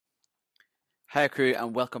Hi crew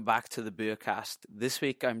and welcome back to the Buacast. This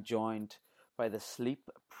week I'm joined by the Sleep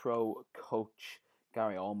Pro coach,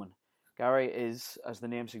 Gary Allman. Gary is, as the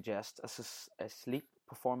name suggests, a sleep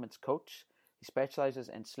performance coach. He specializes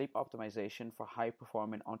in sleep optimization for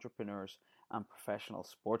high-performing entrepreneurs and professional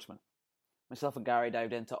sportsmen. Myself and Gary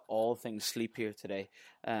dived into all things sleep here today.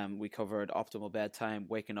 We covered optimal bedtime,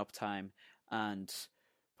 waking up time, and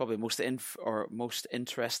probably most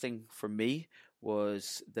interesting for me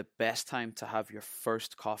was the best time to have your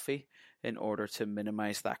first coffee in order to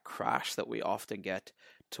minimize that crash that we often get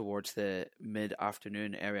towards the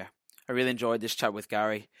mid-afternoon area. I really enjoyed this chat with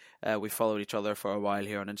Gary. We followed each other for a while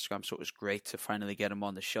here on Instagram, so it was great to finally get him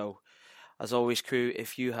on the show. As always, crew,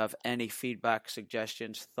 if you have any feedback,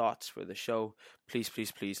 suggestions, thoughts for the show, please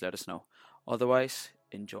let us know. Otherwise,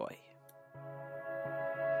 enjoy.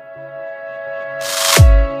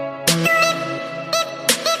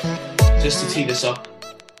 Just to tee this up,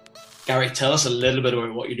 Gary, tell us a little bit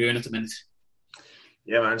about what you're doing at the minute.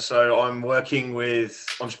 Yeah, man. So I'm working with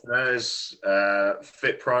entrepreneurs,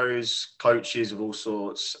 fit pros, coaches of all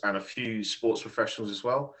sorts, and a few sports professionals as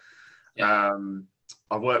well. Yeah.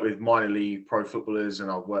 I've worked with minor league pro footballers,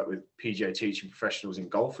 and I've worked with PGA teaching professionals in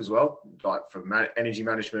golf as well, like for energy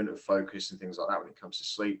management and focus and things like that when it comes to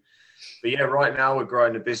sleep. But yeah, right now we're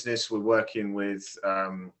growing the business. We're working with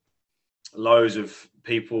loads of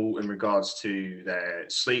people in regards to their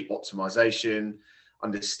sleep optimization,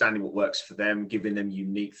 understanding what works for them, giving them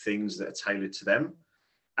unique things that are tailored to them,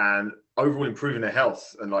 and overall improving their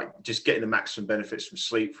health and like just getting the maximum benefits from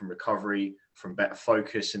sleep, from recovery, from better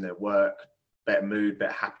focus in their work, better mood,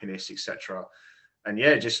 better happiness, etc. And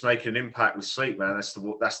yeah, just making an impact with sleep, man. That's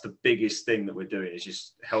the biggest thing that we're doing, is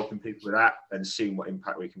just helping people with that and seeing what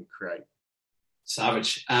impact we can create.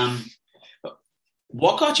 Savage.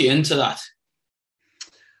 What got you into that?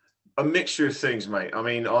 A mixture of things, mate. I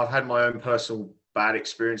mean, I've had my own personal bad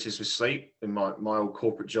experiences with sleep. In my old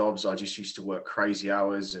corporate jobs, I just used to work crazy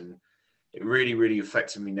hours, and it really, really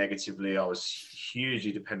affected me negatively. I was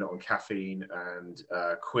hugely dependent on caffeine and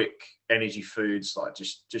quick energy foods, like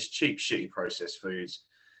just cheap, shitty processed foods.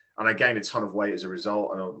 And I gained a ton of weight as a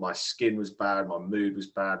result. And my skin was bad, my mood was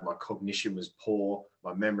bad, my cognition was poor,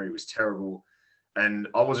 my memory was terrible. And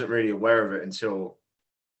I wasn't really aware of it until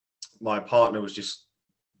my partner was just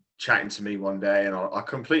chatting to me one day, and I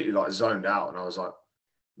completely like zoned out, and I was like,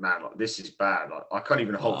 man, like this is bad. Like I can't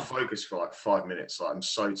even hold focus for like 5 minutes. Like I'm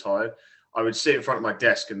so tired. I would sit in front of my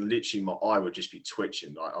desk and literally my eye would just be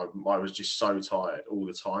twitching. Like I was just so tired all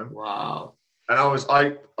the time. Wow. And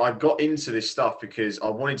I got into this stuff because I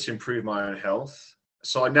wanted to improve my own health.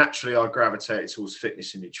 So I gravitated towards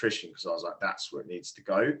fitness and nutrition, because I was like, that's where it needs to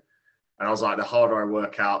go. And I was like, the harder I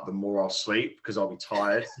work out, the more I'll sleep, because I'll be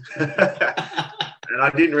tired. And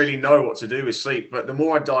I didn't really know what to do with sleep. But the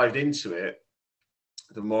more I dived into it,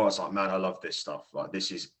 the more I was like, man, I love this stuff. Like,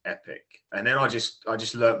 this is epic. And then I just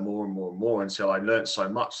learned more and more and more until I learned so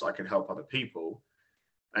much that I could help other people.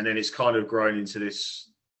 And then it's kind of grown into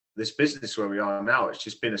this business where we are now. It's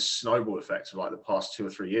just been a snowball effect of like the past 2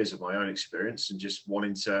 or 3 years of my own experience and just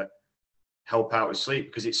wanting to help out with sleep,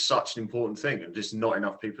 because it's such an important thing and just not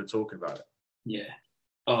enough people are talking about it. Yeah.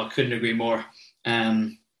 Oh, I couldn't agree more.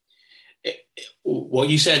 What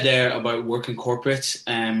you said there about working corporate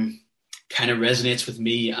kind of resonates with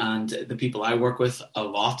me and the people I work with a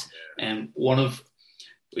lot.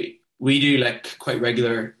 We do like quite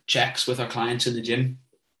regular checks with our clients in the gym.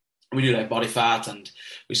 We do like body fat, and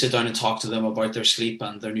we sit down and talk to them about their sleep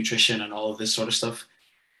and their nutrition and all of this sort of stuff.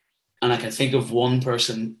 And I can think of one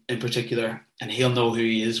person in particular, and he'll know who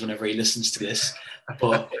he is whenever he listens to this.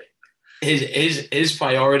 But his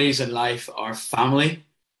priorities in life are family,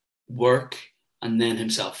 work, and then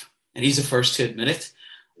himself. And he's the first to admit it.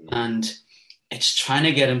 And it's trying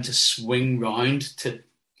to get him to swing round to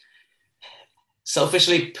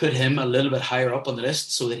selfishly put him a little bit higher up on the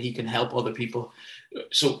list so that he can help other people.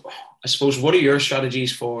 So I suppose, what are your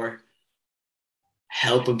strategies for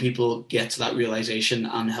helping people get to that realization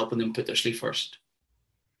and helping them put their sleep first?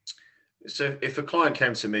 So if a client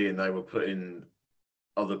came to me and they were putting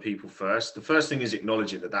other people first, the first thing is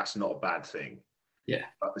acknowledging that that's not a bad thing. Yeah.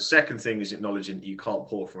 But the second thing is acknowledging that you can't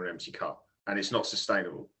pour from an empty cup, and it's not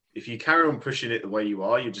sustainable. If you carry on pushing it the way you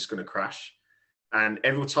are, you're just going to crash. And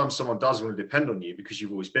every time someone does want to depend on you because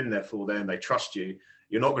you've always been there for them, they trust you,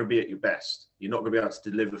 you're not going to be at your best. You're not going to be able to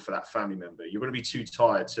deliver for that family member. You're going to be too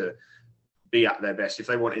tired to be at their best. If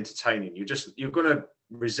they want entertaining, you're going to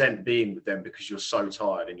resent being with them because you're so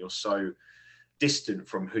tired and you're so distant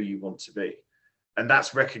from who you want to be. And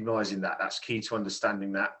that's recognizing that. That's key to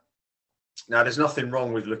understanding that. Now, there's nothing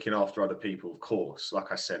wrong with looking after other people, of course,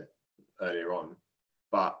 like I said earlier on.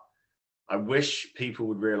 But I wish people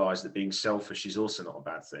would realize that being selfish is also not a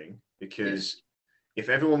bad thing, because if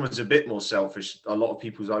everyone was a bit more selfish, a lot of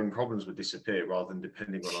people's own problems would disappear rather than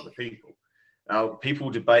depending on other people. Now, people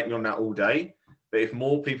debate me on that all day, but if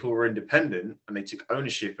more people were independent and they took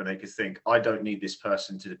ownership and they could think, I don't need this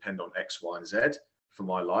person to depend on X, Y, and Z for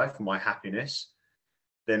my life, for my happiness,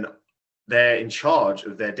 then they're in charge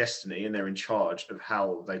of their destiny and they're in charge of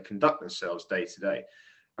how they conduct themselves day to day.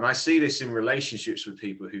 And I see this in relationships with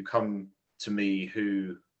people who come to me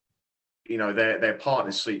who, you know, their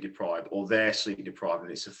partner's sleep deprived or they're sleep deprived,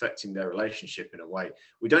 and it's affecting their relationship in a way.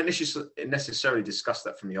 We don't necessarily discuss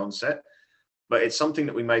that from the onset, but it's something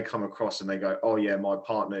that we may come across and they go, oh yeah, my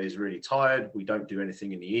partner is really tired. We don't do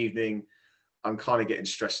anything in the evening. I'm kind of getting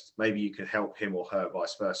stressed. Maybe you can help him or her,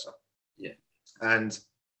 vice versa. Yeah. And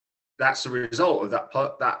that's the result of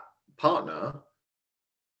that partner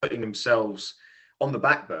putting themselves on the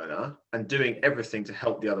back burner and doing everything to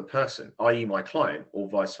help the other person, i.e. my client, or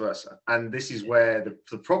vice versa. And this is where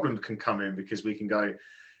the problem can come in, because we can go,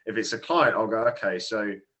 if it's a client, I'll go, okay,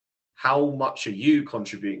 so how much are you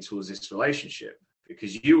contributing towards this relationship?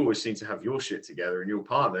 Because you always seem to have your shit together and your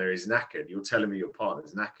partner is knackered. You're telling me your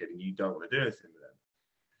partner's knackered and you don't want to do anything with them.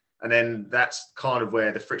 And then that's kind of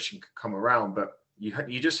where the friction can come around. But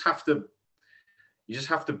you just have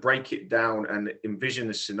to break it down and envision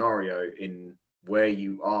the scenario in where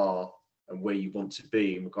you are and where you want to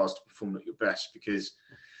be in regards to performing at your best, because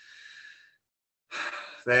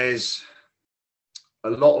there's a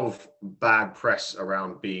lot of bad press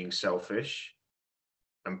around being selfish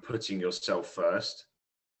and putting yourself first.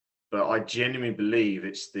 But I genuinely believe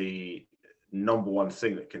it's the number one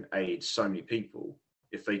thing that can aid so many people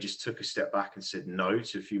if they just took a step back and said no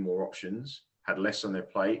to a few more options, had less on their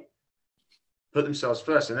plate, put themselves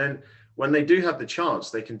first. And then when they do have the chance,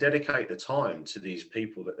 they can dedicate the time to these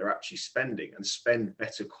people that they're actually spending and spend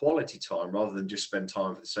better quality time rather than just spend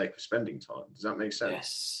time for the sake of spending time. Does that make sense?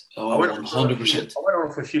 Yes. Oh, 100%. I went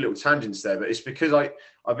on for a few little tangents there, but it's because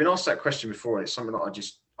I've been asked that question before, and it's something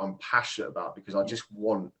that I'm passionate about, because I just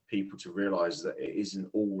want people to realize that it isn't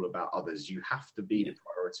all about others. You have to be the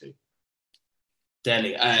priority.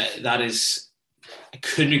 Deadly. I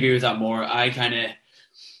couldn't agree with that more. I kind of,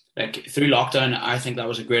 like, through lockdown, I think that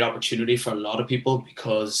was a great opportunity for a lot of people,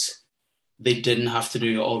 because they didn't have to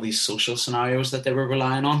do all these social scenarios that they were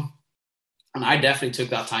relying on. And I definitely took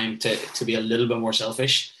that time to be a little bit more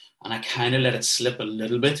selfish, and I kind of let it slip a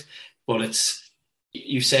little bit. But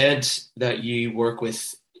you said that you work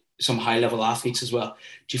with some high level athletes as well.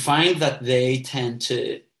 Do you find that they tend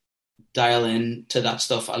to dial in to that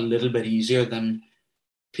stuff a little bit easier than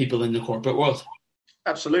people in the corporate world?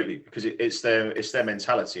 Absolutely, because it's their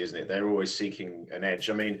mentality, isn't it? They're always seeking an edge.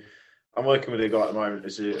 I mean, I'm working with a guy at the moment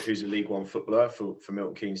who's a League One footballer for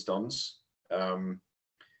Milton Keynes Dons,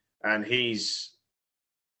 and he's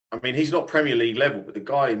not Premier League level, but the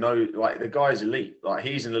guy is elite. Like,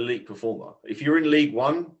 he's an elite performer. If you're in League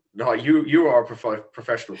One, like, you are a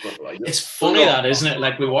professional footballer. It's funny that, isn't it?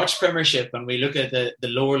 Like, we watch Premiership and we look at the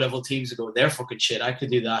lower level teams and go, they're fucking shit, I could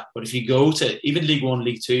do that. But if you go to even League One,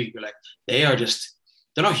 League Two, you're like,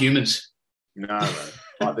 they're not humans. No.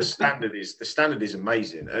 Like, the standard is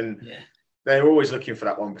amazing, and they're always looking for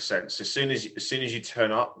that 1%. So as soon as you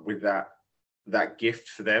turn up with that gift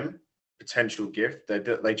for them, potential gift,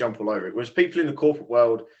 they jump all over it. Whereas people in the corporate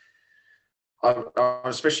world,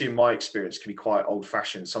 especially in my experience, can be quite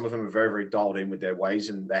old-fashioned. Some of them are very, very dialed in with their ways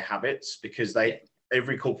and their habits, because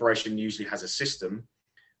every corporation usually has a system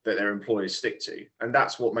that their employees stick to, and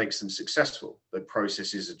that's what makes them successful. The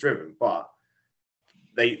processes are driven, but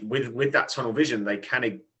with that tunnel vision, they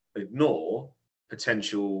can ignore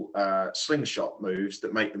potential slingshot moves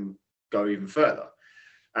that make them go even further.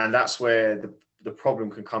 And that's where the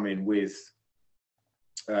problem can come in with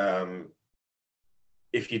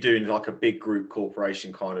if you're doing like a big group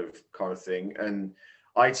corporation kind of thing. And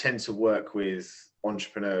I tend to work with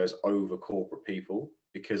entrepreneurs over corporate people,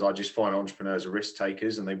 because I just find entrepreneurs are risk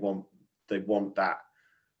takers, and they want that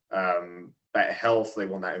better health, they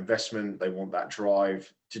want that investment, they want that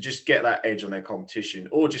drive to just get that edge on their competition,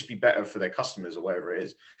 or just be better for their customers, or whatever it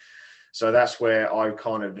is. So that's where I've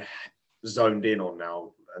kind of zoned in on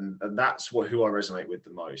now, and that's who I resonate with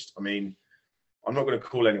the most. I mean, I'm not going to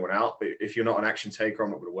call anyone out, but if you're not an action taker,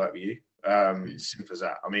 I'm not going to work with you. Simple as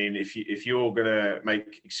that. I mean, if you're going to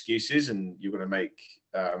make excuses and you're going to make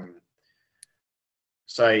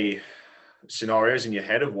say scenarios in your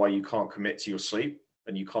head of why you can't commit to your sleep,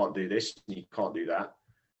 and you can't do this and you can't do that,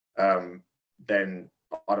 then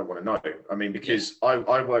I don't want to know. I mean, because I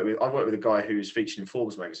work with a guy who's featured in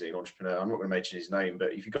Forbes magazine, entrepreneur. I'm not going to mention his name,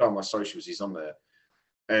 but if you go on my socials, he's on there.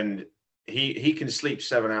 And he can sleep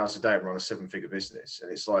 7 hours a day and run a 7-figure business,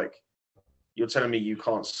 and it's like, you're telling me you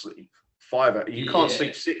can't sleep you can't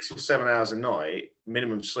sleep 6 or 7 hours a night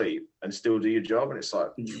minimum sleep and still do your job, and it's like,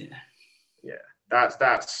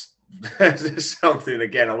 that's something.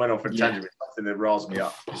 Again, I went off a tangent with something that riles me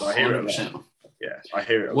up. I hear 100%. It. I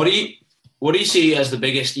hear it. What do you see as the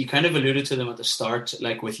biggest? You kind of alluded to them at the start,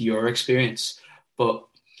 like with your experience, but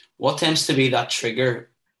what tends to be that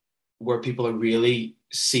trigger where people are really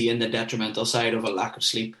seeing the detrimental side of a lack of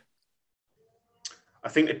sleep? I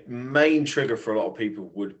think the main trigger for a lot of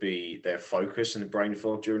people would be their focus and the brain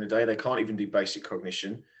fog during the day. They can't even do basic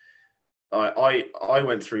cognition. I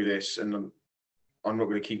went through this, and I'm not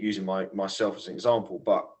going to keep using myself as an example,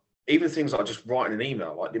 but even things like just writing an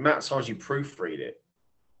email, like the amount of times you proofread it,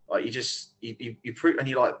 like you proof, and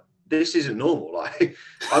you're like, this isn't normal. Like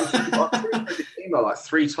I've proofread this email like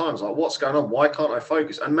 3 times. Like, what's going on? Why can't I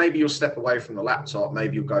focus? And maybe you'll step away from the laptop.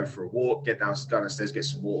 Maybe you'll go for a walk, go downstairs, get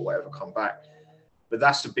some water, whatever, come back. But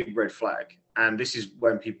that's a big red flag. And this is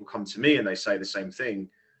when people come to me and they say the same thing.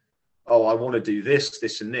 Oh, I want to do this,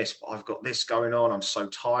 this, and this, but I've got this going on. I'm so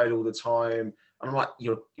tired all the time. And I'm like,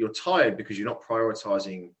 you're tired because you're not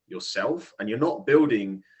prioritizing yourself, and you're not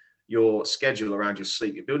building your schedule around your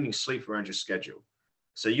sleep. You're building sleep around your schedule.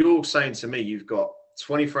 So you're saying to me, you've got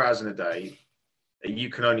 24 hours in a day, and you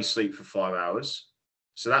can only sleep for 5 hours.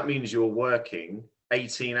 So that means you're working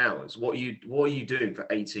 18 hours. What are you doing for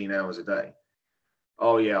 18 hours a day?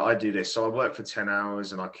 Oh yeah, I do this. So I work for 10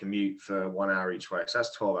 hours and I commute for 1 hour each way. So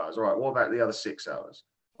that's 12 hours. All right. What about the other 6 hours?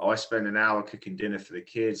 Oh, I spend an hour cooking dinner for the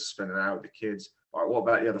kids, spend an hour with the kids. All right. What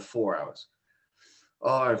about the other 4 hours?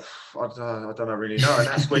 Oh, I don't really know. And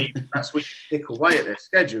that's where you pick away at their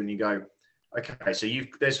schedule and you go, okay, so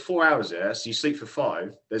there's 4 hours there. So you sleep for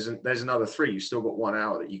 5. There's another 3. You've still got 1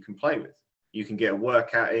 hour that you can play with. You can get a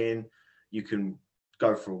workout in. You can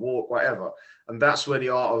go for a walk, whatever. And that's where the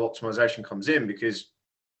art of optimization comes in, because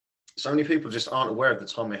so many people just aren't aware of the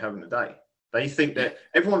time they have in the day. They think that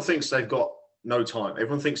everyone thinks they've got no time.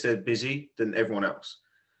 Everyone thinks they're busy than everyone else.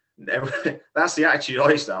 That's the attitude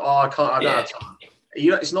I used to have. Oh, I don't have time.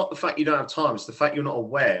 It's not the fact you don't have time. It's the fact you're not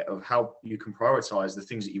aware of how you can prioritize the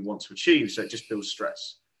things that you want to achieve. So it just builds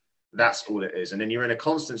stress. That's all it is. And then you're in a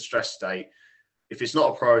constant stress state. If it's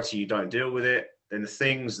not a priority, you don't deal with it. Then the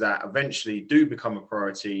things that eventually do become a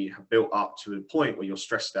priority have built up to a point where you're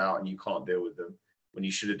stressed out and you can't deal with them when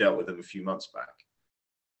you should have dealt with them a few months back.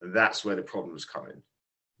 And that's where the problems come in.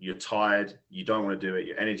 You're tired, you don't want to do it,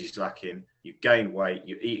 your energy's lacking, you've gained weight,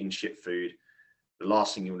 you're eating shit food. The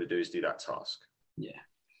last thing you want to do is do that task. Yeah.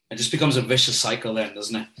 It just becomes a vicious cycle then,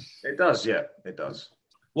 doesn't it? It does, yeah, it does.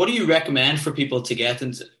 What do you recommend for people to get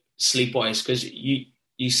into sleep-wise? Because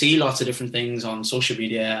you see lots of different things on social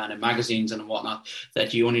media and in magazines and whatnot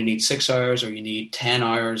that you only need 6 hours or you need 10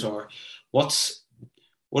 hours, or what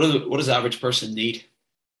does the average person need?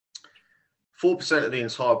 4% of the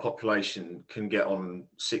entire population can get on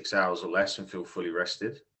 6 hours or less and feel fully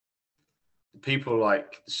rested. People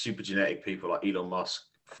like super genetic people like Elon Musk,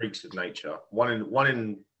 freaks of nature, one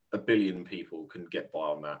in a billion people can get by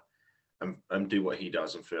on that and do what he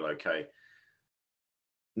does and feel okay.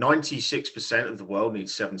 96% of the world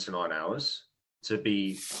needs 7 to 9 hours to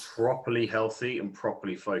be properly healthy and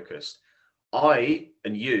properly focused. I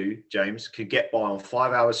and you, James, could get by on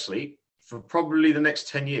 5 hours sleep for probably the next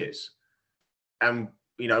 10 years. And,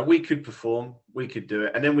 we could perform, we could do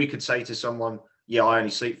it. And then we could say to someone, yeah, I only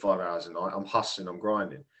sleep 5 hours a night. I'm hustling, I'm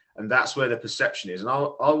grinding. And that's where the perception is. And I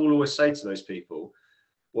will always say to those people,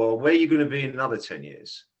 well, where are you going to be in another 10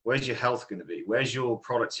 years? Where's your health going to be? Where's your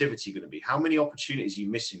productivity going to be? How many opportunities are you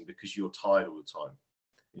missing because you're tired all the time?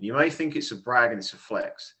 And you may think it's a brag and it's a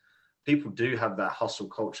flex. People do have that hustle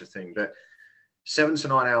culture thing, but 7 to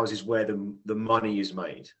 9 hours is where the money is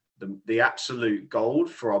made. The absolute gold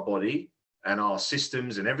for our body and our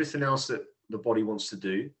systems and everything else that the body wants to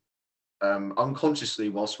do unconsciously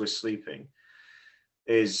whilst we're sleeping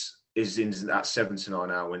is in that 7 to 9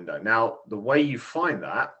 hour window. Now, the way you find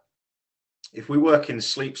that, if we work in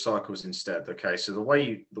sleep cycles instead, okay, so the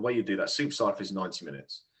way you do that, sleep cycle is 90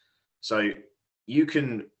 minutes. So you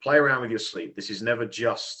can play around with your sleep. This is never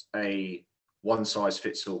just a one size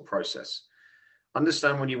fits all process.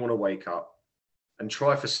 Understand when you want to wake up and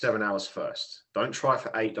try for 7 hours first. Don't try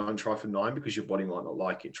for 8, don't try for 9 because your body might not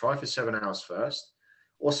like it. Try for 7 hours first,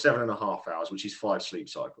 or 7.5 hours, which is 5 sleep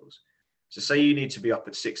cycles. So say you need to be up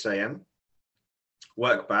at 6 a.m.,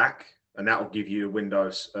 work back, and that will give you a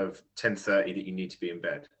window of 10:30 that you need to be in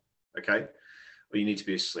bed, okay? Or you need to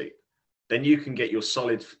be asleep. Then you can get your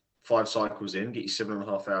solid 5 cycles in, get your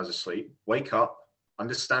 7.5 hours of sleep, wake up,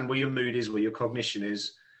 understand where your mood is, where your cognition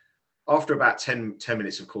is. after about 10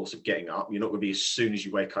 minutes, of course, of getting up, you're not going to be, as soon as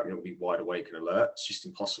you wake up, you're not going to be wide awake and alert. It's just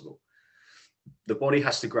impossible. The body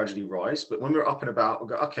has to gradually rise. But when we're up and about, we'll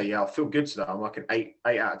go, okay, yeah, I feel good today. I'm like an 8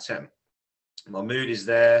 out of 10. My mood is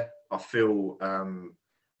there. I feel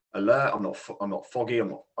alert. I'm not foggy. I'm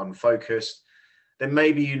not unfocused. Then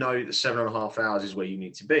maybe you know that 7.5 hours is where you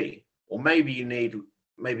need to be. Or maybe you need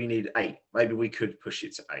 8. Maybe we could push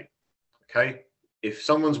it to 8. Okay. If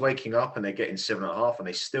someone's waking up and they're getting 7.5 and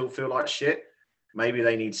they still feel like shit, maybe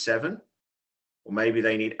they need 7, or maybe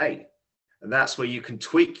they need 8. And that's where you can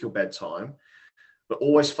tweak your bedtime, but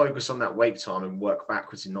always focus on that wake time and work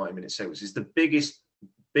backwards in 90-minute segments. It's the biggest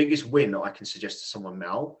win that I can suggest to someone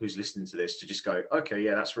now who's listening to this, to just go, okay,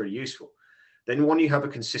 yeah, that's really useful. Then when you have a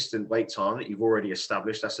consistent wake time that you've already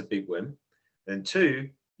established, that's a big win. Then 2,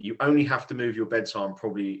 you only have to move your bedtime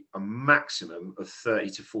probably a maximum of 30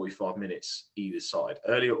 to 45 minutes either side,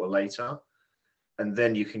 earlier or later. And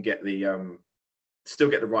then you can get still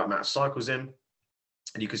get the right amount of cycles in,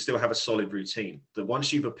 and you can still have a solid routine. That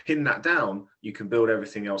once you've pinned that down, you can build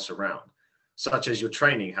everything else around, such as your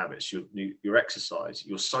training habits, your exercise,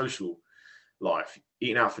 your social life,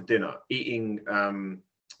 eating out for dinner, eating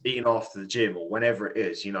after the gym, or whenever it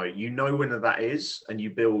is. You know when that is, and you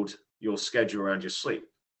build your schedule around your sleep.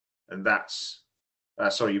 And that's,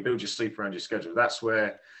 you build your sleep around your schedule. That's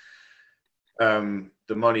where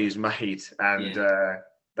the money is made. And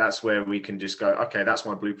that's where we can just go, okay, that's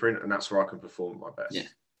my blueprint, and that's where I can perform my best. Yeah.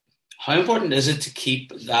 How important is it to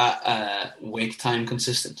keep that wake time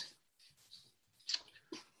consistent?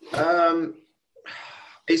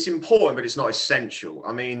 It's important, but it's not essential.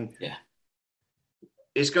 I mean,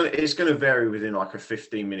 it's going to vary within like a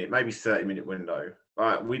 15-minute, maybe 30-minute window.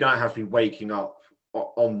 We don't have to be waking up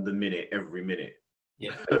on the minute every minute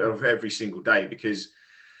of every single day, because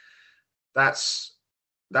that's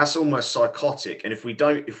almost psychotic. And if we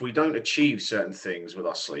don't achieve certain things with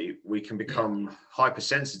our sleep, we can become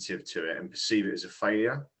hypersensitive to it and perceive it as a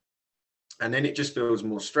failure. And then it just builds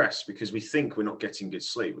more stress because we think we're not getting good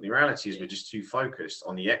sleep. But the reality is we're just too focused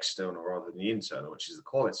on the external rather than the internal, which is the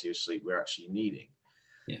quality of sleep we're actually needing.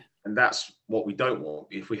 Yeah. And that's what we don't want.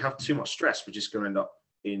 If we have too much stress, we're just going to end up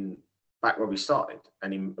back where we started,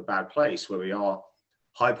 and in a bad place where we are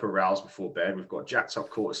hyper aroused before bed. We've got jacked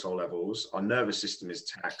up cortisol levels. Our nervous system is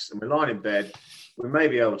taxed, and we're lying in bed. We may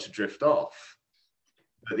be able to drift off,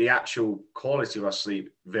 but the actual quality of our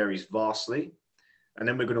sleep varies vastly. And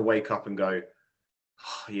then we're going to wake up and go,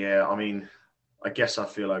 oh, yeah, I mean, I guess I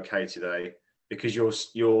feel okay today, because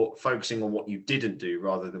you're focusing on what you didn't do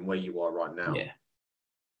rather than where you are right now. Yeah.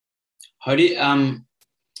 How do you,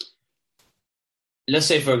 let's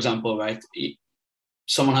say, for example, right,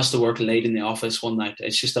 someone has to work late in the office one night.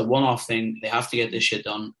 It's just a one-off thing. They have to get this shit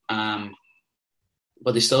done.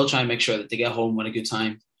 But they still try and make sure that they get home at a good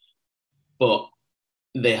time. But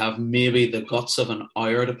they have maybe the guts of an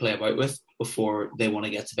hour to play about with before they want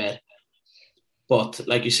to get to bed. But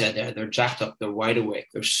like you said there, they're jacked up, they're wide awake,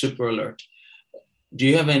 they're super alert. Do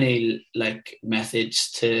you have any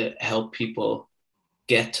methods to help people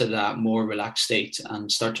get to that more relaxed state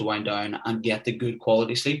and start to wind down and get the good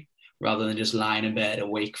quality sleep, rather than just lying in bed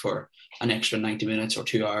awake for an extra 90 minutes or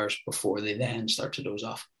 2 hours before they then start to doze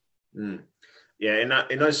off? Yeah,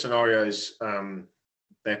 in those scenarios,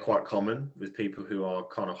 they're quite common with people who are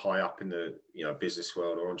kind of high up in the business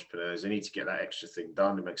world or entrepreneurs. They need to get that extra thing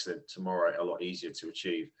done. It makes their tomorrow a lot easier to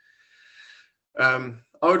achieve. I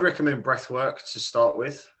would recommend breath work to start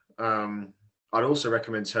with. I'd also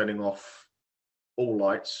recommend turning off all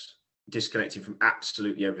lights, disconnecting from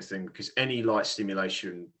absolutely everything, because any light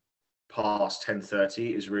stimulation past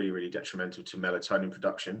 10:30 is really, really detrimental to melatonin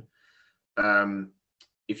production.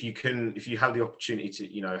 If you have the opportunity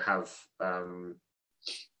to have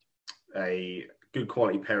a good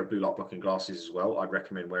quality pair of blue light blocking glasses as well, I'd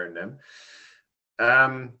recommend wearing them.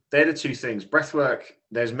 They're the two things. Breathwork,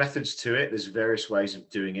 there's methods to it, there's various ways of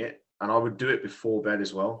doing it, and I would do it before bed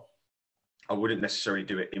as well. I wouldn't necessarily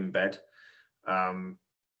do it in bed.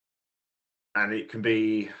 And it can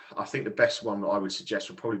be, I think the best one that I would suggest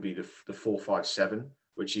would probably be the 4-5-7,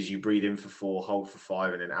 which is you breathe in for 4, hold for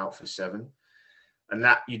 5, and then out for 7. And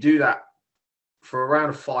that you do that for around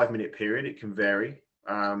a 5-minute period. It can vary.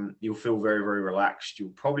 You'll feel very, very relaxed. You'll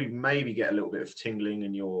probably maybe get a little bit of tingling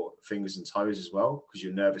in your fingers and toes as well, because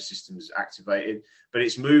your nervous system is activated. But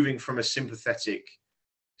it's moving from a sympathetic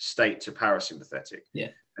state to parasympathetic. Yeah.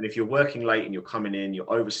 And if you're working late and you're coming in,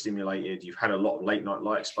 you're overstimulated, you've had a lot of late night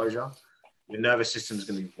light exposure, your nervous system is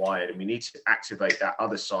going to be wired, and we need to activate that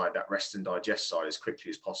other side, that rest and digest side, as quickly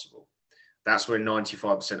as possible. That's where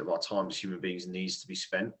 95% of our time as human beings needs to be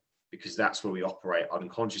spent, because that's where we operate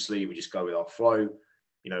unconsciously. We just go with our flow.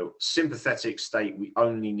 Sympathetic state we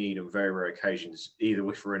only need on very rare occasions, either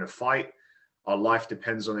if we're in a fight, our life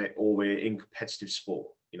depends on it, or we're in competitive sport,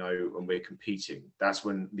 and we're competing. That's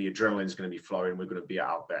when the adrenaline is going to be flowing. We're going to be at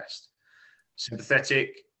our best.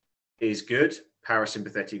 Sympathetic is good.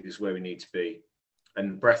 Parasympathetic is where we need to be.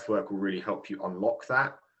 And breath work will really help you unlock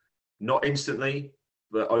that. Not instantly,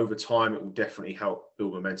 but over time, it will definitely help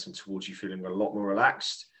build momentum towards you feeling a lot more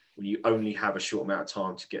relaxed when you only have a short amount of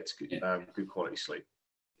time to get to good quality sleep.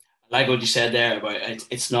 I like what you said there about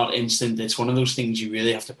it's not instant. It's one of those things you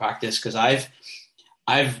really have to practice, because I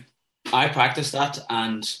practiced that,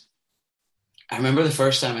 and I remember the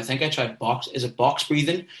first time I think I tried box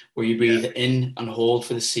breathing, where you breathe in and hold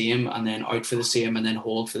for the same, and then out for the same, and then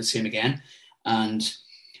hold for the same again. And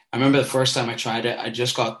I remember the first time I tried it, I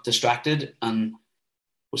just got distracted and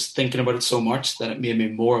was thinking about it so much that it made me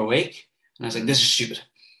more awake. And I was like, this is stupid.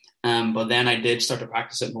 But then I did start to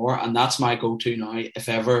practice it more, and that's my go-to now. If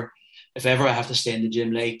ever I have to stay in the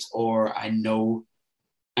gym late, or I know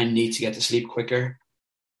I need to get to sleep quicker,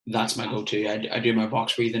 that's my go-to. I do my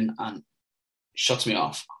box breathing, and shuts me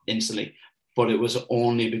off instantly. But it was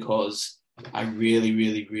only because I really,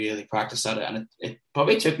 really, really practiced at it, and it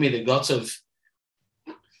probably took me the guts of,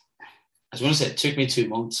 I was going to say it took me 2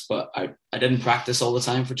 months, but I didn't practice all the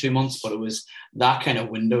time for 2 months, but it was that kind of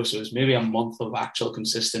window. So it was maybe a month of actual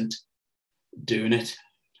consistent doing it.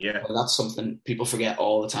 Yeah. But that's something people forget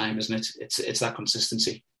all the time, isn't it? It's that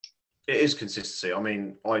consistency. It is consistency. I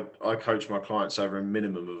mean, I coach my clients over a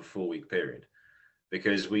minimum of a 4-week period,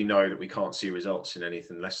 because we know that we can't see results in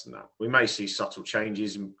anything less than that. We may see subtle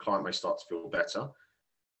changes and client may start to feel better,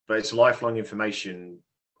 but it's lifelong information.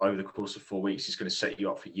 Over the course of 4 weeks, is going to set you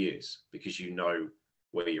up for years, because you know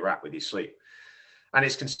where you're at with your sleep. And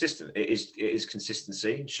it's consistent. It is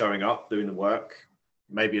consistency, showing up, doing the work,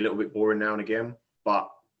 maybe a little bit boring now and again, but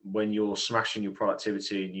when you're smashing your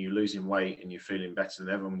productivity and you're losing weight and you're feeling better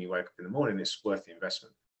than ever when you wake up in the morning, it's worth the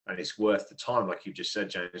investment. And it's worth the time, like you just said,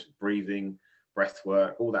 James. Breathing, breath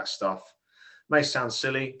work, all that stuff may sound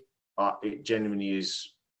silly, but it genuinely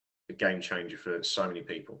is a game changer for so many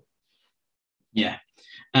people. Yeah.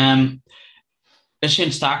 Let's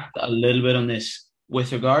change tack a little bit on this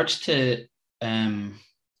with regards to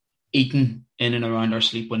eating in and around our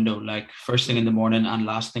sleep window, like first thing in the morning and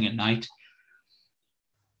last thing at night.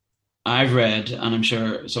 I've read, and I'm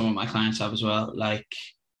sure some of my clients have as well, like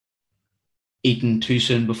eating too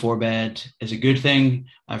soon before bed is a good thing.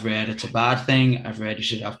 I've read it's a bad thing. I've read you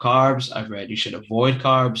should have carbs. I've read you should avoid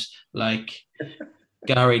carbs. Like,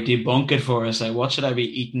 Gary, debunk it for us. Like, what should I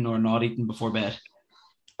be eating or not eating before bed?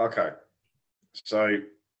 Okay. So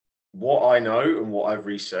what I know and what I've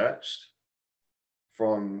researched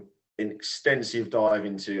from an extensive dive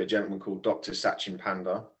into a gentleman called Dr. Sachin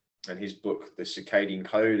Panda and his book, The Circadian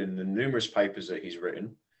Code, and the numerous papers that he's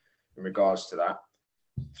written in regards to that,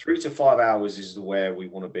 3 to 5 hours is where we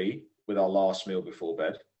want to be with our last meal before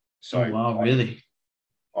bed. So, oh, wow, really?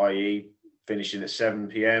 I.e., finishing at 7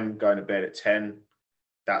 p.m., going to bed at 10,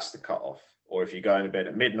 that's the cutoff. Or if you're going to bed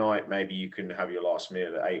at midnight, maybe you can have your last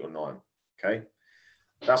meal at 8 or 9. Okay.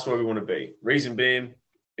 That's where we want to be. Reason being,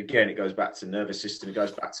 again, it goes back to the nervous system. It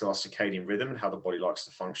goes back to our circadian rhythm and how the body likes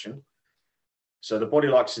to function. So the body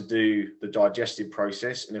likes to do the digestive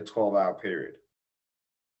process in a 12-hour period.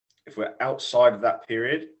 If we're outside of that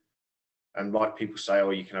period, and like people say, oh,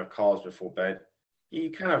 you can have carbs before bed. You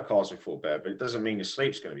can have carbs before bed, but it doesn't mean your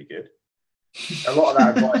sleep's going to be good. A lot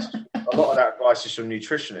of that advice is from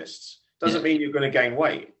nutritionists. Doesn't mean you're going to gain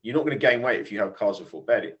weight. You're not going to gain weight if you have carbs before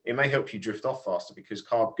bed. It may help you drift off faster, because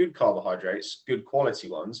good carbohydrates, good quality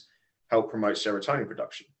ones, help promote serotonin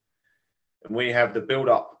production. And we have the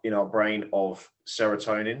build-up in our brain of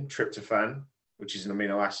serotonin, tryptophan, which is an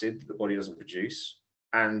amino acid that the body doesn't produce,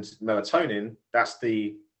 and melatonin. That's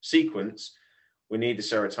the sequence. We need the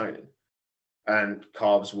serotonin, and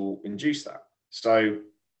carbs will induce that. So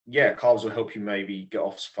yeah, carbs will help you maybe get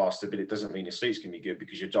off faster, but it doesn't mean your sleep's going to be good,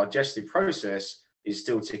 because your digestive process is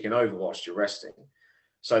still ticking over whilst you're resting.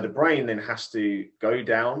 So the brain then has to go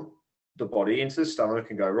down the body into the stomach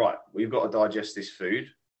and go, right, we've got to digest this food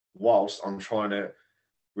whilst I'm trying to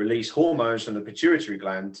release hormones from the pituitary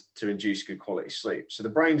gland to induce good quality sleep. So the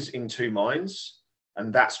brain's in two minds,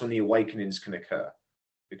 and that's when the awakenings can occur,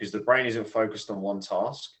 because the brain isn't focused on one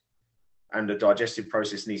task. And the digestive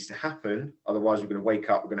process needs to happen. Otherwise, we're going to wake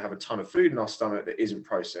up, we're going to have a ton of food in our stomach that isn't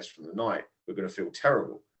processed from the night. We're going to feel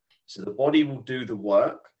terrible. So the body will do the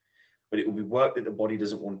work, but it will be work that the body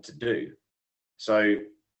doesn't want to do. So,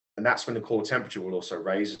 and that's when the core temperature will also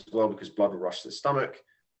raise as well, because blood will rush to the stomach,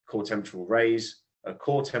 core temperature will raise. A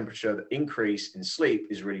core temperature that increase in sleep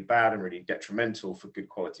is really bad and really detrimental for good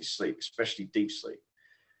quality sleep, especially deep sleep.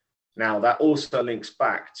 Now, that also links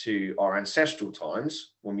back to our ancestral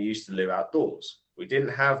times when we used to live outdoors. We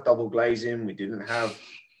didn't have double glazing. We didn't have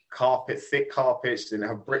thick carpets, didn't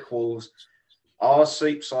have brick walls. Our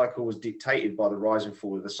sleep cycle was dictated by the rise and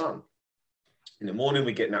fall of the sun. In the morning,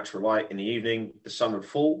 we get natural light. In the evening, the sun would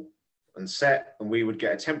fall and set, and we would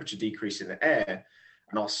get a temperature decrease in the air,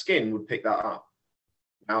 and our skin would pick that up.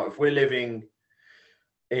 Now, if we're living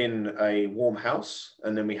in a warm house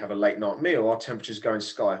and then we have a late night meal, our temperature's going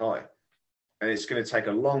sky high. And it's going to take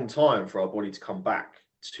a long time for our body to come back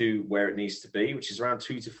to where it needs to be, which is around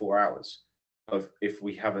 2 to 4 hours of if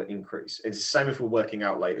we have an increase. It's the same if we're working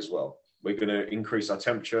out late as well. We're going to increase our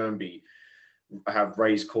temperature and have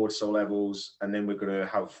raised cortisol levels, and then we're going to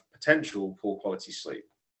have potential poor quality sleep.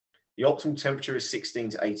 The optimal temperature is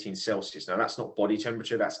 16 to 18 Celsius. Now, that's not body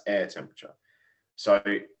temperature, that's air temperature. So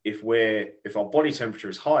if our body temperature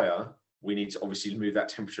is higher, we need to obviously move that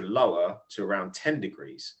temperature lower to around 10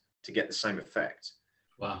 degrees to get the same effect.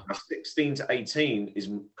 Wow. Now, 16 to 18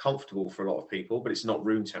 is comfortable for a lot of people, but it's not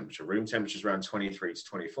room temperature. Room temperature is around 23 to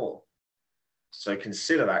 24. So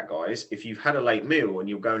consider that, guys. If you've had a late meal and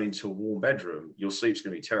you're going into a warm bedroom, your sleep's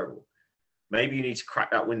going to be terrible. Maybe you need to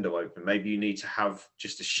crack that window open. Maybe you need to have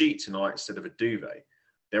just a sheet tonight instead of a duvet.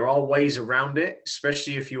 There are ways around it,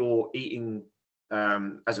 especially if you're eating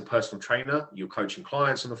as a personal trainer, you're coaching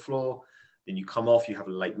clients on the floor, then you come off, you have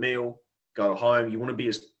a late meal, go home. You want to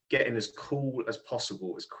be getting as cool as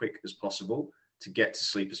possible, as quick as possible to get to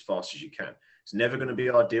sleep as fast as you can. It's never going to be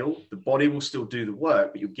ideal. The body will still do the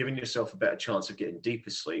work, but you're giving yourself a better chance of getting deeper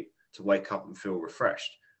sleep to wake up and feel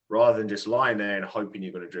refreshed, rather than just lying there and hoping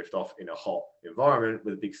you're going to drift off in a hot environment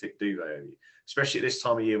with a big thick duvet over you. Especially at this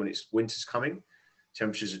time of year when winter's coming,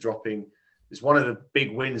 temperatures are dropping. It's one of the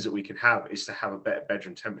big wins that we can have is to have a better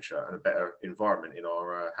bedroom temperature and a better environment in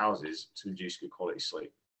our houses to induce good quality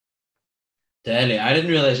sleep. Deadly. I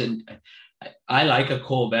didn't realize it. I like a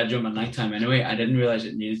cold bedroom at nighttime anyway. I didn't realize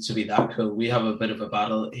it needed to be that cool. We have a bit of a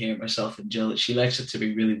battle here, myself and Jill. She likes it to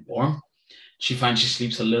be really warm. She finds she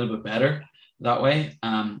sleeps a little bit better that way.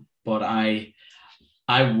 But I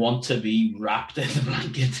want to be wrapped in the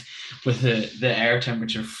blanket with the air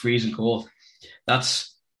temperature freezing cold.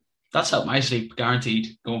 That's helped my sleep,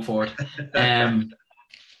 guaranteed, going forward.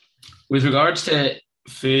 With regards to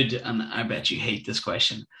food, and I bet you hate this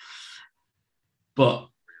question, but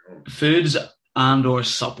foods and or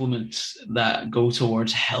supplements that go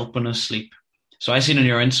towards helping us sleep. So I seen on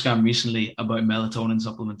your Instagram recently about melatonin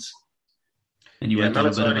supplements. And you went on a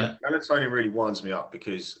bit of it. Melatonin really winds me up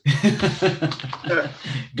because...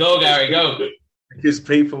 Go, Gary, go. Because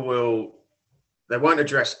they won't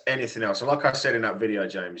address anything else. So like I said in that video,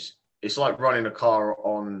 James, it's like running a car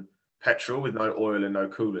on petrol with no oil and no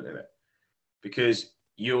coolant in it. Because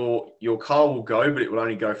your car will go, but it will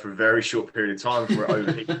only go for a very short period of time before it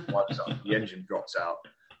overheats, the engine drops out.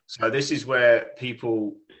 So this is where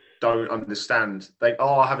people don't understand.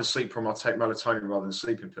 I have a sleep problem, I'll take melatonin rather than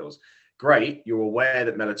sleeping pills. Great, you're aware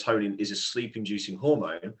that melatonin is a sleep-inducing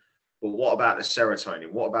hormone, but what about the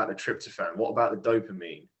serotonin? What about the tryptophan? What about the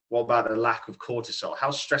dopamine? What about the lack of cortisol?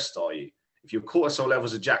 How stressed are you? If your cortisol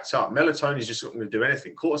levels are jacked up, melatonin is just not going to do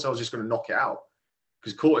anything. Cortisol is just going to knock it out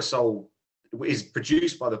because cortisol is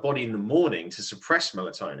produced by the body in the morning to suppress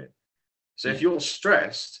melatonin. So if you're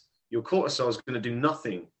stressed, your cortisol is going to do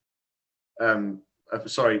nothing. The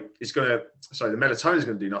melatonin is going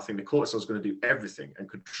to do nothing. The cortisol is going to do everything and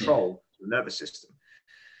control the nervous system.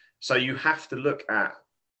 So you have to look at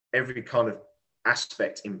every kind of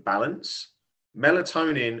aspect in balance.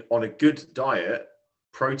 Melatonin on a good diet,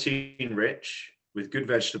 protein rich with good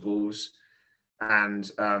vegetables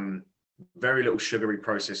and very little sugary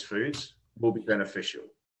processed foods will be beneficial.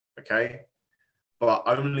 Okay. But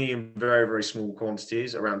only in very, very small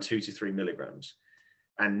quantities, around 2 to 3 milligrams,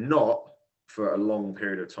 and not for a long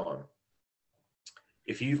period of time.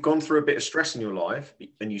 If you've gone through a bit of stress in your life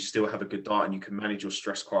and you still have a good diet and you can manage your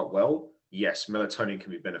stress quite well, yes, melatonin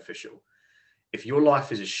can be beneficial. If your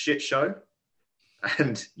life is a shit show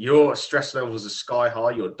and your stress levels are sky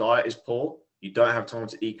high, your diet is poor, you don't have time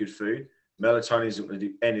to eat good food, melatonin isn't going to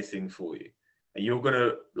do anything for you. And you're going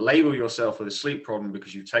to label yourself with a sleep problem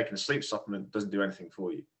because you've taken a sleep supplement that doesn't do anything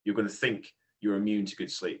for you. You're going to think you're immune to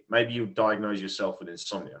good sleep. Maybe you diagnose yourself with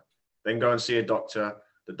insomnia. Then go and see a doctor.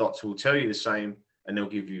 The doctor will tell you the same and they'll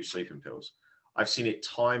give you sleeping pills. I've seen it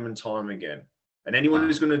time and time again. And anyone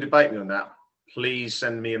who's going to debate me on that, please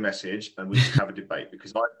send me a message and we can have a debate,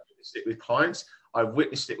 because I've witnessed it with clients. I've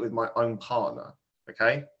witnessed it with my own partner.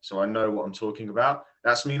 Okay. So I know what I'm talking about.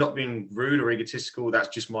 That's me not being rude or egotistical. That's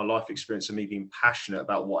just my life experience and me being passionate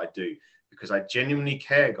about what I do. because I genuinely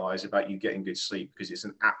care, guys, about you getting good sleep, because it's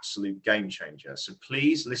an absolute game changer. So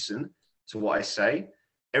please listen to what I say.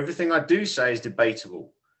 Everything I do say is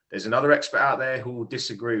debatable. There's another expert out there who will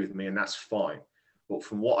disagree with me, and that's fine. But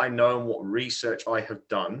from what I know and what research I have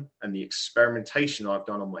done and the experimentation I've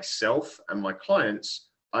done on myself and my clients,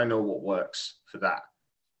 I know what works for that.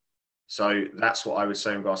 So that's what I would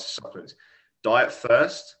say in regards to supplements. Diet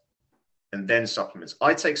first and then supplements.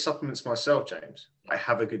 I take supplements myself, James. I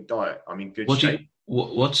have a good diet. I'm in good shape.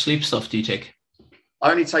 What sleep stuff do you take?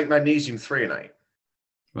 I only take magnesium 3 and 8.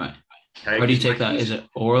 Right. Okay, where do you take that? Is it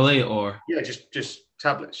orally or? Yeah, just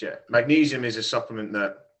tablets. Yeah, magnesium is a supplement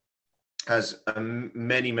that has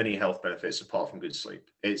many health benefits apart from good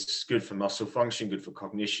sleep. It's good for muscle function, good for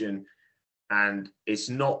cognition, and it's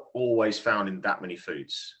not always found in that many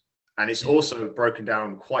foods. And it's also broken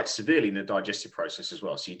down quite severely in the digestive process as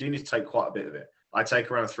well. So you do need to take quite a bit of it. I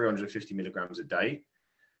take around 350 milligrams a day,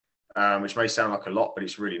 which may sound like a lot, but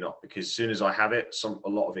it's really not, because as soon as I have it, a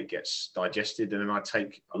lot of it gets digested, and then I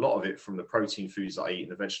take a lot of it from the protein foods that I eat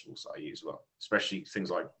and the vegetables that I eat as well, especially things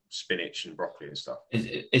like spinach and broccoli and stuff.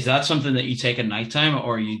 Is that something that you take at nighttime,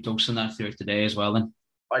 or are you dosing that throughout the day as well then?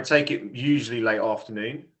 I take it usually late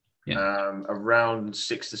afternoon, around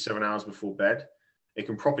 6 to 7 hours before bed. It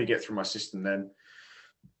can probably get through my system then.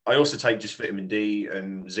 I also take just vitamin D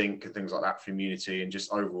and zinc and things like that for immunity and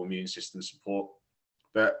just overall immune system support.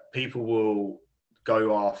 But people will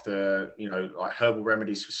go after, like herbal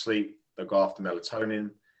remedies for sleep. They'll go after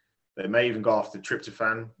melatonin. They may even go after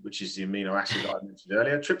tryptophan, which is the amino acid that I mentioned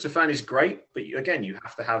earlier. Tryptophan is great, but again, you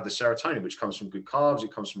have to have the serotonin, which comes from good carbs.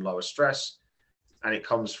 It comes from lower stress, and it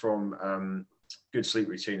comes from good sleep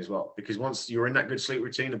routine as well. Because once you're in that good sleep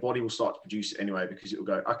routine, the body will start to produce it anyway, because it will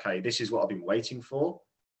go, okay, this is what I've been waiting for.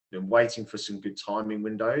 I've been waiting for some good timing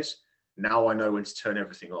windows. Now I know when to turn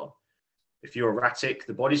everything on. If you're erratic,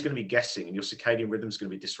 the body's going to be guessing, and your circadian rhythm is going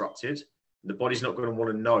to be disrupted. The body's not going to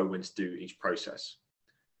want to know when to do each process.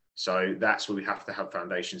 So that's where we have to have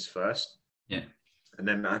foundations first. Yeah. And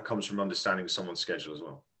then that comes from understanding someone's schedule as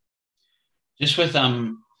well. Just with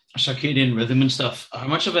circadian rhythm and stuff, how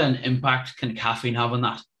much of an impact can caffeine have on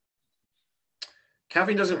that?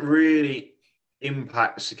 Caffeine doesn't really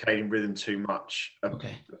impact the circadian rhythm too much.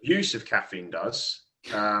 Okay. Use of caffeine does.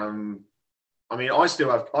 I mean, I still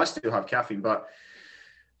have caffeine, but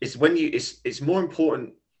it's it's more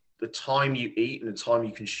important the time you eat and the time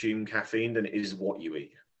you consume caffeine than it is what you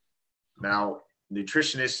eat. Now,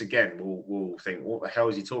 nutritionists again will think, what the hell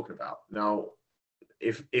is he talking about? Now,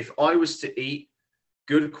 if I was to eat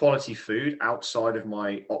good quality food outside of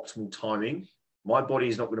my optimal timing, my body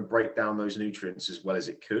is not going to break down those nutrients as well as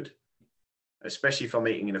it could, especially if I'm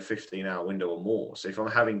eating in a 15-hour window or more. So if I'm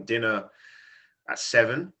having dinner at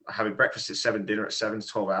 7, I'm having breakfast at 7, dinner at 7 to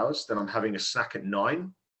 12 hours, then I'm having a snack at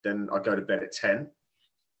 9, then I go to bed at 10.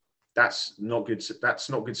 That's not good. That's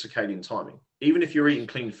not good circadian timing. Even if you're eating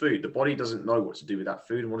clean food, the body doesn't know what to do with that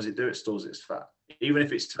food. And what does it do? It stores it as fat. Even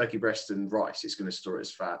if it's turkey breast and rice, it's going to store it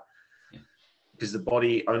as fat, because the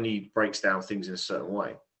body only breaks down things in a certain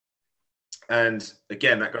way. And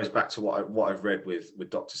again, that goes back to what I've read with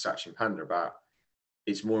Dr. Sachin Panda about.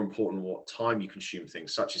 It's more important what time you consume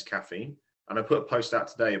things, such as caffeine. And I put a post out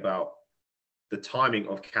today about the timing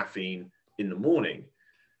of caffeine in the morning.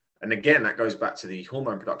 And again, that goes back to the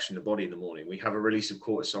hormone production in the body in the morning. We have a release of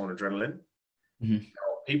cortisol and adrenaline. Mm-hmm.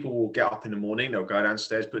 People will get up in the morning, they'll go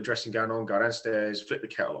downstairs, put dressing gown on, go downstairs, flip the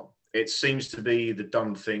kettle on. It seems to be the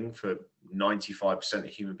done thing for 95% of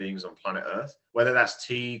human beings on planet Earth, whether that's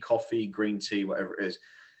tea, coffee, green tea, whatever it is.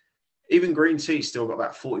 Even green tea still got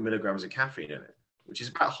about 40 milligrams of caffeine in it, which is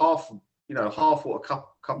about half what a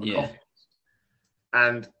cup of coffee is.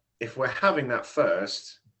 And if we're having that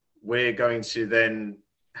first, we're going to then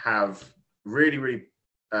have really,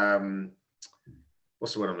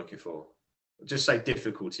 what's the word I'm looking for? Just say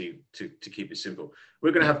difficulty to keep it simple.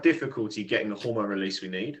 We're going to have difficulty getting the hormone release we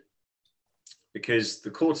need, because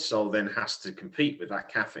the cortisol then has to compete with that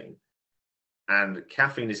caffeine. And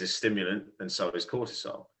caffeine is a stimulant, and so is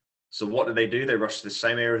cortisol. So what do? They rush to the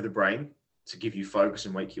same area of the brain to give you focus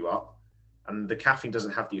and wake you up. And the caffeine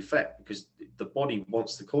doesn't have the effect, because the body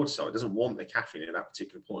wants the cortisol. It doesn't want the caffeine at that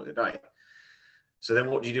particular point of the day. So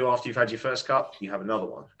then what do you do after you've had your first cup? You have another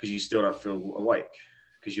one, because you still don't feel awake,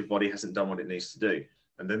 because your body hasn't done what it needs to do.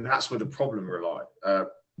 And then that's where the problem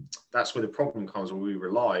comes, when we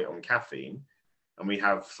rely on caffeine and we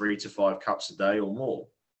have 3 to 5 cups a day or more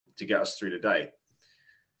to get us through the day.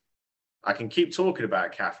 I can keep talking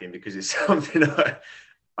about caffeine because it's something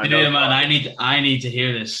I know. Man, I need to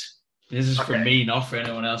hear this. This is for me, not for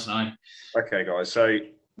anyone else now. Okay, guys. So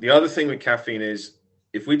the other thing with caffeine is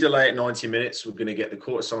if we delay it 90 minutes, we're going to get the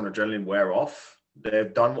cortisol and adrenaline wear off.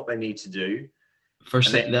 They've done what they need to do.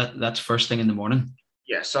 First thing, that's first thing in the morning.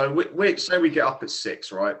 Yeah, so we say we get up at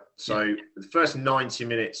 6, right? So the first 90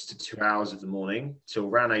 minutes to 2 hours of the morning till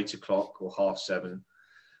around 8 o'clock or 6:30,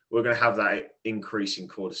 we're going to have that increase in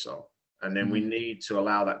cortisol. And then we need to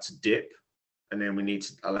allow that to dip. And then we need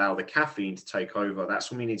to allow the caffeine to take over.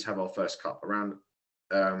 That's when we need to have our first cup, around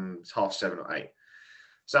 7:30 or 8.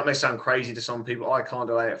 So that may sound crazy to some people. I can't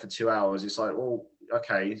delay it for 2 hours. It's like, well,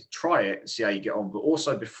 okay, try it and see how you get on. But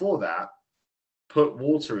also before that, put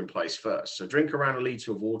water in place first. So drink around 1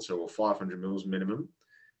 litre of water or 500 mils minimum.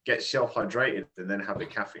 Get yourself hydrated and then have the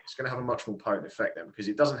caffeine. It's going to have a much more potent effect then, because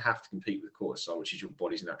it doesn't have to compete with cortisol, which is your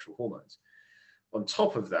body's natural hormones. On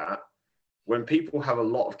top of that, when people have a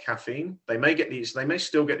lot of caffeine, they may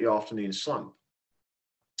still get the afternoon slump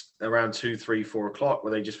around 2, 3, 4 o'clock,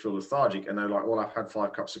 where they just feel lethargic and they're like, well, I've had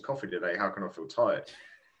 5 cups of coffee today. How can I feel tired?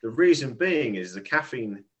 The reason being is the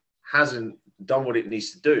caffeine hasn't done what it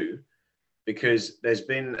needs to do, because there's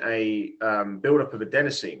been a buildup of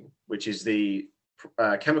adenosine, which is the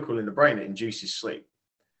chemical in the brain that induces sleep.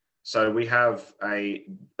 So we have a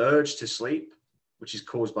urge to sleep, which is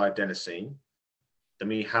caused by adenosine. Then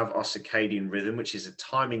we have our circadian rhythm, which is a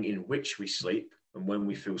timing in which we sleep and when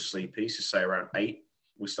we feel sleepy. So say around 8,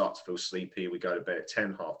 we start to feel sleepy. We go to bed at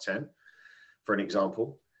 10, 9:30, for an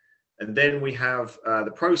example. And then we have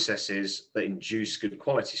the processes that induce good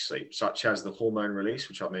quality sleep, such as the hormone release,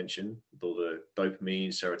 which I mentioned, with all the dopamine,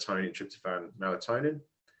 serotonin, tryptophan, melatonin.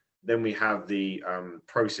 Then we have the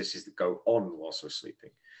processes that go on whilst we're sleeping.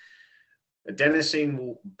 Adenosine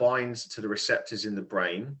will bind to the receptors in the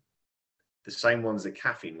brain, the same ones that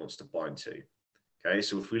caffeine wants to bind to. Okay,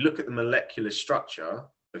 so if we look at the molecular structure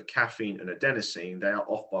of caffeine and adenosine, they are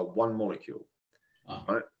off by 1 molecule.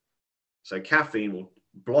 Right? So caffeine will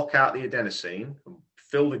block out the adenosine and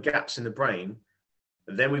fill the gaps in the brain,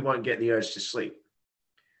 and then we won't get the urge to sleep,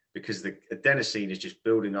 because the adenosine is just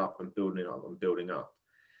building up and building up and building up.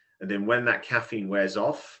 And then when that caffeine wears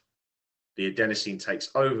off, the adenosine takes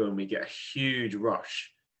over and we get a huge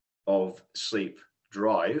rush of sleep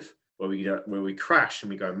drive, where we crash and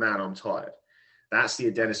we go, man, I'm tired. That's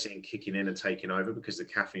the adenosine kicking in and taking over, because the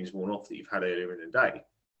caffeine's worn off that you've had earlier in the day.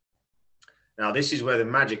 Now, this is where the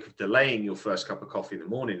magic of delaying your first cup of coffee in the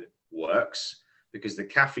morning works, because the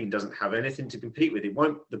caffeine doesn't have anything to compete with.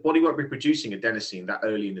 The body won't be producing adenosine that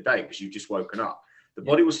early in the day, because you've just woken up. The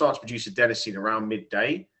body will start to produce adenosine around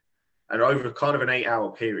midday and over kind of an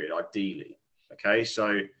 8-hour period, ideally. Okay,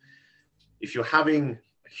 so if you're having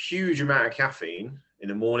a huge amount of caffeine in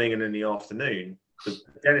the morning and in the afternoon, the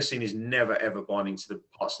adenosine is never, ever binding to the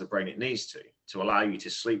parts of the brain it needs to allow you to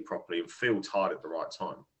sleep properly and feel tired at the right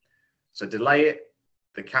time. So delay it,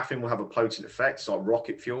 the caffeine will have a potent effect, it's like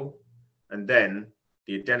rocket fuel, and then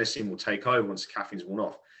the adenosine will take over once the caffeine's worn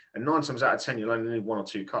off. And 9 times out of 10, you'll only need 1 or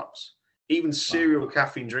 2 cups. Even serial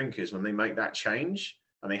caffeine drinkers, when they make that change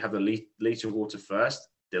and they have the litre of water first,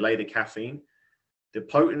 delay the caffeine, the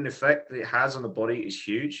potent effect that it has on the body is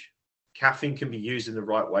huge. Caffeine can be used in the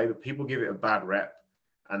right way, but people give it a bad rep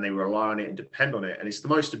and they rely on it and depend on it. And it's the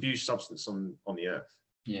most abused substance on the earth.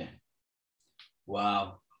 Yeah.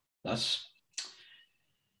 Wow. It's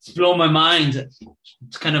blown my mind.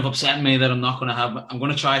 It's kind of upsetting me that I'm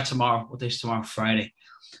going to try it tomorrow. What day is tomorrow? Friday.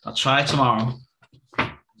 I'll try it tomorrow.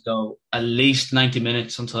 So at least 90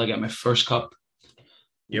 minutes until I get my first cup.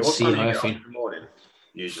 Yeah, what time do you get up in the morning?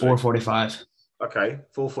 Usually 4:45. Okay,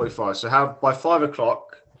 4:45. So by 5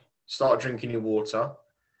 o'clock, start drinking your water.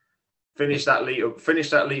 Finish that litre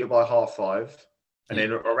by 5:30, and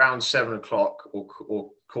then around 7 o'clock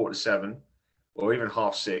or 6:15, or even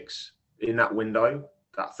 6:30, in that window,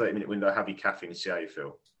 that 30-minute window, have your caffeine and see how you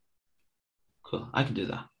feel. Cool. I can do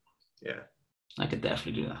that. Yeah. I could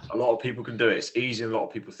definitely do that. A lot of people can do it. It's easier than a lot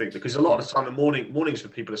of people think, because a lot of the time, the mornings for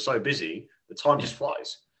people are so busy, the time just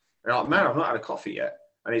flies. They're like, man, I've not had a coffee yet.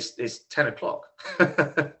 And it's 10 o'clock.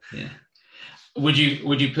 Yeah. Would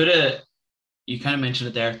you put you kind of mentioned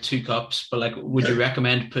it there, 2 cups, but like, would you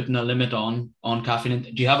recommend putting a limit on caffeine?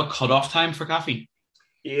 Do you have a cutoff time for caffeine?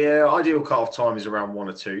 Yeah, ideal cutoff time is around 1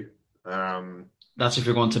 or 2. That's if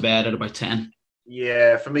you're going to bed at about 10.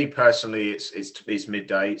 Yeah, for me personally, it's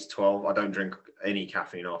midday, it's 12. I don't drink any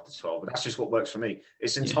caffeine after 12, but that's just what works for me.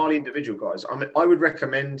 It's entirely individual, guys. I mean, I would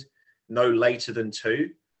recommend no later than 2.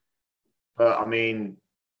 But I mean,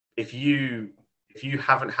 if you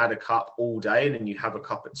haven't had a cup all day and then you have a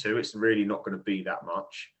cup at 2, it's really not going to be that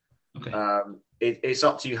much. Okay. It's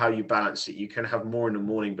up to you how you balance it. You can have more in the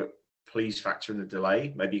morning, but please factor in the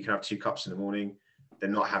delay. Maybe you can have 2 cups in the morning,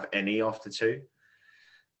 then not have any after 2.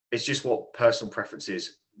 It's just what personal preference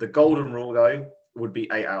is. The golden rule, though, would be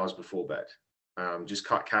 8 hours before bed. Just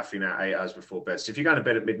cut caffeine out 8 hours before bed. So if you're going to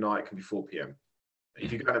bed at midnight, it can be 4 p.m.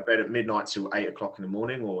 If you're going to bed at midnight till 8 o'clock in the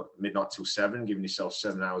morning or midnight till 7, giving yourself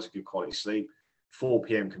 7 hours of good quality sleep, 4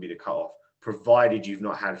 p.m. can be the cutoff, provided you've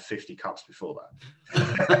not had 50 cups before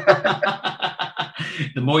that.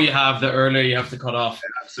 The more you have, the earlier you have to cut off.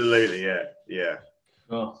 Yeah, absolutely, yeah.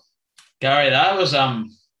 Cool. Gary, that's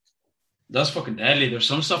fucking deadly. There's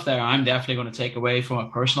some stuff there I'm definitely going to take away from a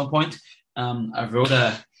personal point. I wrote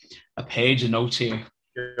a page of notes here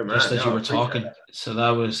just as you were talking. So that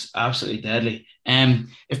was absolutely deadly.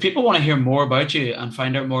 If people want to hear more about you and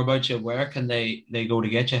find out more about you, where can they go to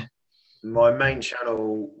get you? My main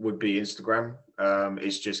channel would be Instagram.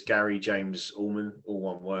 It's just Gary James Allman, all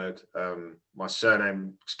one word. My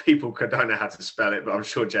surname, people don't know how to spell it, but I'm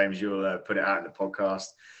sure, James, you'll put it out in the podcast.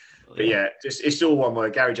 But yeah, it's all one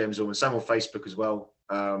word, Gary James Allman. Same on Facebook as well.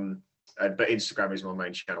 But Instagram is my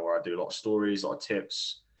main channel where I do a lot of stories, a lot of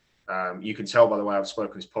tips. You can tell by the way I've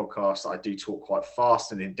spoken this podcast, I do talk quite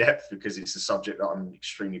fast and in depth because it's a subject that I'm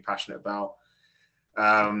extremely passionate about.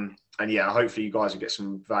 And yeah, hopefully you guys will get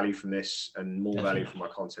some value from this and more value from my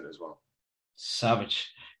content as well.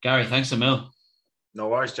 Savage. Gary, thanks a mil. No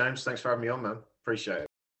worries, James. Thanks for having me on, man. Appreciate it.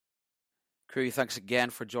 Crew, thanks again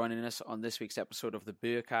for joining us on this week's episode of the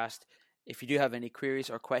Buacast. If you do have any queries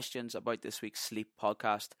or questions about this week's sleep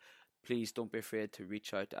podcast, please don't be afraid to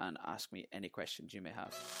reach out and ask me any questions you may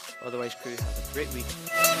have. Otherwise, crew, have a great week.